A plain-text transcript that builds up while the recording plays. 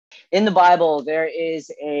In the Bible, there is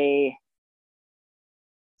a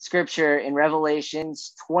scripture in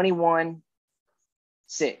Revelations 21:6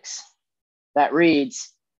 that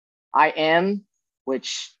reads, I am,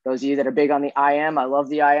 which those of you that are big on the I am, I love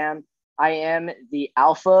the I am the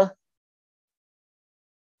Alpha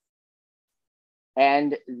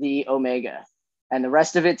and the Omega. And the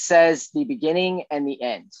rest of it says the beginning and the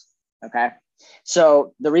end. Okay.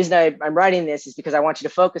 So the reason I'm writing this is because I want you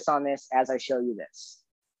to focus on this as I show you this.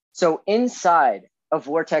 So inside of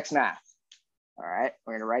Vortex math, all right,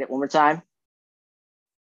 we're going to write it one more time,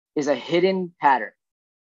 is a hidden pattern,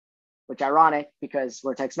 which ironic because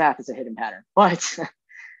Vortex math is a hidden pattern, but it's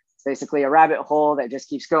basically a rabbit hole that just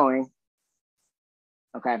keeps going.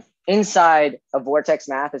 Okay. Inside of Vortex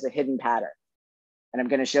math is a hidden pattern. And I'm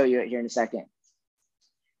going to show you it here in a second.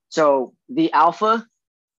 So the alpha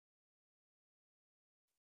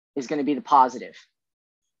is going to be the positive.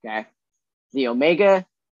 Okay. The omega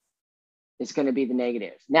is going to be the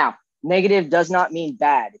negative. Now, negative does not mean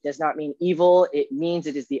bad. It does not mean evil. It means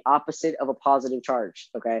it is the opposite of a positive charge.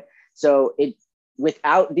 Okay. So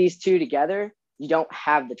without these two together, you don't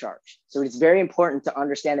have the charge. So it's very important to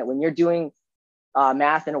understand that when you're doing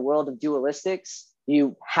math in a world of dualistics,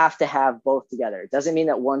 you have to have both together. It doesn't mean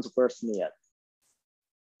that one's worse than the other.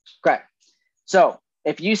 Okay. So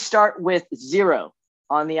if you start with 0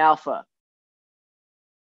 on the alpha,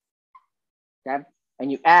 okay,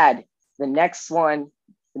 and you add the next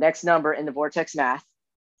number in the Vortex math,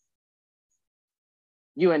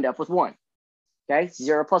 you end up with 1. Okay.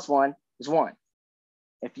 0 plus 1 is 1.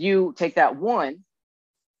 If you take that 1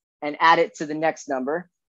 and add it to the next number,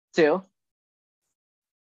 2,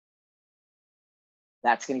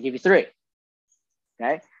 that's going to give you 3.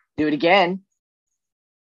 Okay. Do it again.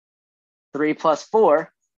 3 plus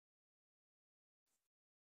 4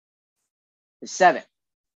 is 7.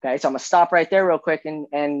 Okay. So I'm going to stop right there real quick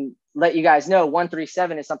and let you guys know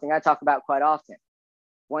 137 is something I talk about quite often.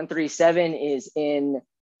 137 is it's in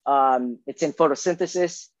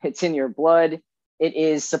photosynthesis. It's in your blood. It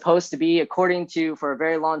is supposed to be, according to, for a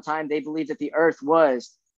very long time, they believe that the earth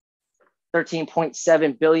was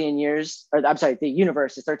 13.7 billion years, or I'm sorry, the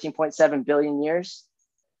universe is 13.7 billion years.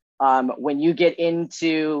 When you get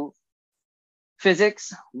into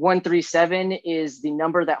physics, 137 is the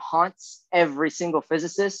number that haunts every single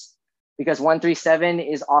physicist, because 137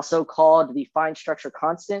 is also called the fine structure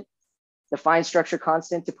constant. The fine structure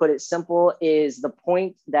constant, to put it simple, is the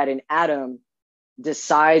point that an atom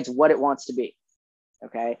decides what it wants to be.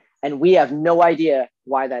 Okay. And we have no idea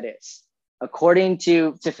why that is. According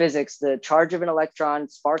to physics, the charge of an electron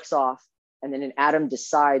sparks off, and then an atom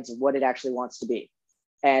decides what it actually wants to be.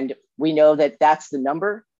 And we know that that's the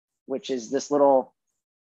number, which is this little,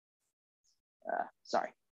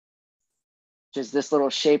 this little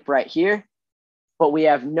shape right here, but we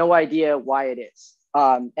have no idea why it is.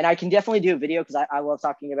 And I can definitely do a video because I love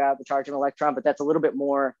talking about the charge of an electron, but that's a little bit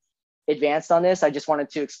more advanced on this. I just wanted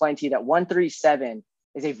to explain to you that 137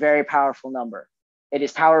 is a very powerful number. It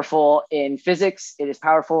is powerful in physics. It is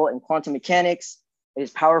powerful in quantum mechanics. It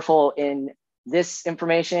is powerful in this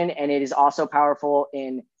information, and it is also powerful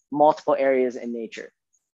in multiple areas in nature.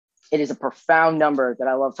 It is a profound number that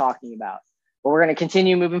I love talking about, but we're going to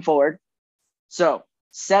continue moving forward. So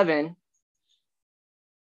 7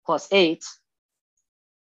 plus 8,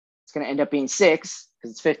 it's going to end up being 6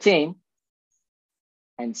 because it's 15.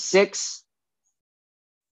 And 6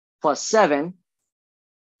 plus 7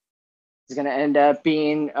 is going to end up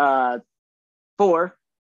being 4, because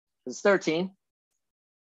it's 13.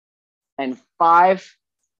 And 4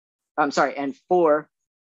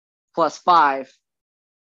 plus 5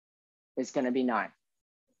 is going to be 9.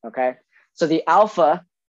 Okay. So the alpha, I'm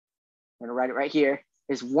going to write it right here,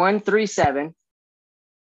 is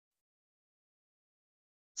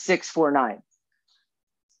 137,649.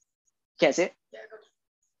 Can't see it?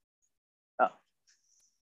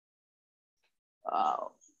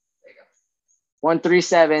 Oh.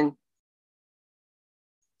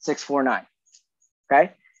 137,649.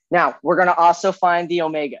 Okay. Now we're going to also find the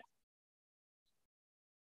omega.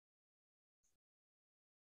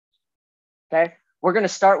 Okay. We're going to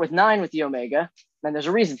start with 9 with the omega. And there's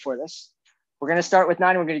a reason for this. We're going to start with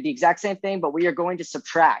 9. We're going to do the exact same thing, but we are going to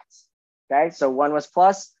subtract. Okay. So 1 was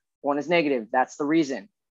plus, 1 is negative. That's the reason.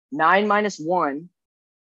 9 minus 1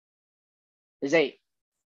 is 8.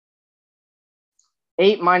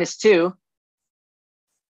 8 minus 2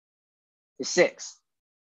 is 6.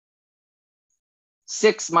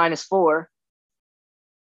 6 minus 4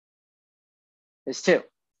 is 2.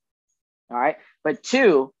 All right. But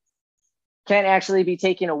 2 can't actually be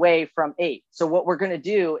taken away from 8. So what we're going to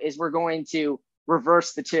do is we're going to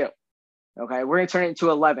reverse the 2. Okay, we're going to turn it into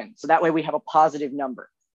 11. So that way we have a positive number.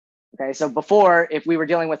 Okay, so before, if we were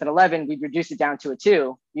dealing with an 11, we'd reduce it down to a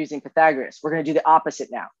 2 using Pythagoras. We're going to do the opposite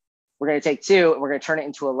now. We're going to take 2 and we're going to turn it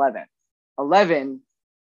into 11. 11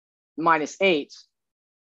 minus 8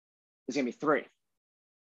 is going to be 3.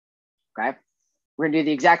 Okay, we're going to do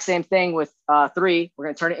the exact same thing with 3. We're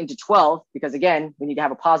going to turn it into 12 because, again, we need to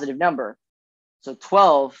have a positive number. So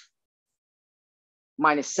 12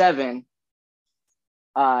 minus 7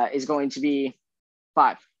 is going to be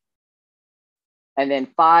 5. And then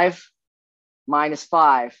 5 minus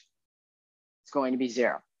 5 is going to be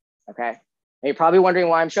 0. Okay. And you're probably wondering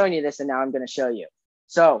why I'm showing you this, and now I'm going to show you.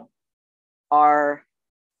 So our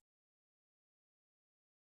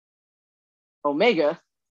omega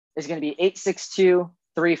is going to be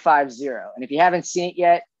 862,350. And if you haven't seen it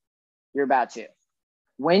yet, you're about to.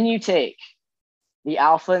 When you take the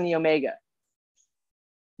alpha and the omega,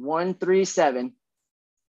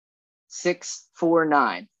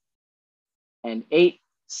 137,649 and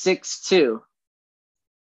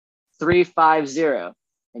 862,350,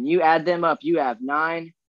 and you add them up, you have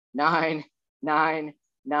 9, 9, 9,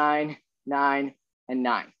 9, 9, and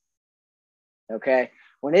 9. Okay.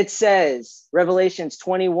 When it says Revelations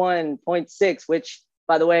 21.6, which,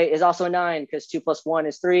 by the way, is also 9 because 2 plus 1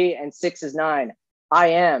 is 3 and 6 is 9. I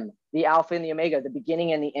am the Alpha and the Omega, the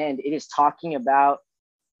beginning and the end. It is talking about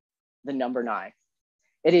the number 9.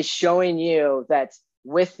 It is showing you that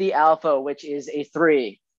with the alpha, which is a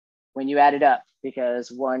 3, when you add it up,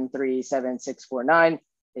 because 137,649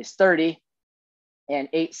 is 30 and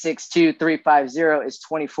 862,350 is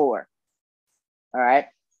 24. All right.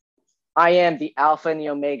 I am the alpha and the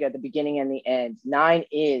omega, the beginning and the end. 9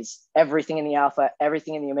 is everything in the alpha,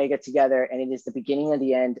 everything in the omega together, and it is the beginning and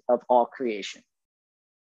the end of all creation.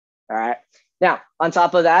 All right. Now, on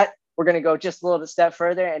top of that, we're going to go just a little bit step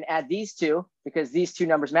further and add these two, because these two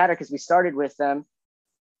numbers matter because we started with them.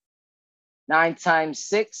 9 times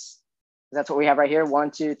 6, that's what we have right here.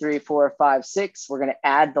 1, 2, 3, 4, 5, 6. We're going to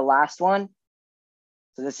add the last one.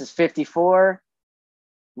 So this is 54.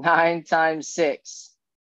 9 times 6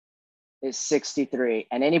 is 63.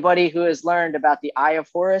 And anybody who has learned about the eye of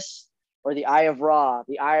Horus or the eye of Ra,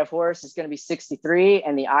 the eye of Horus is going to be 63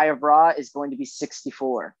 and the eye of Ra is going to be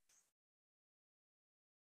 64.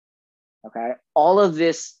 Okay. All of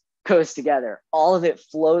this goes together. All of it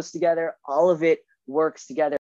flows together. All of it works together.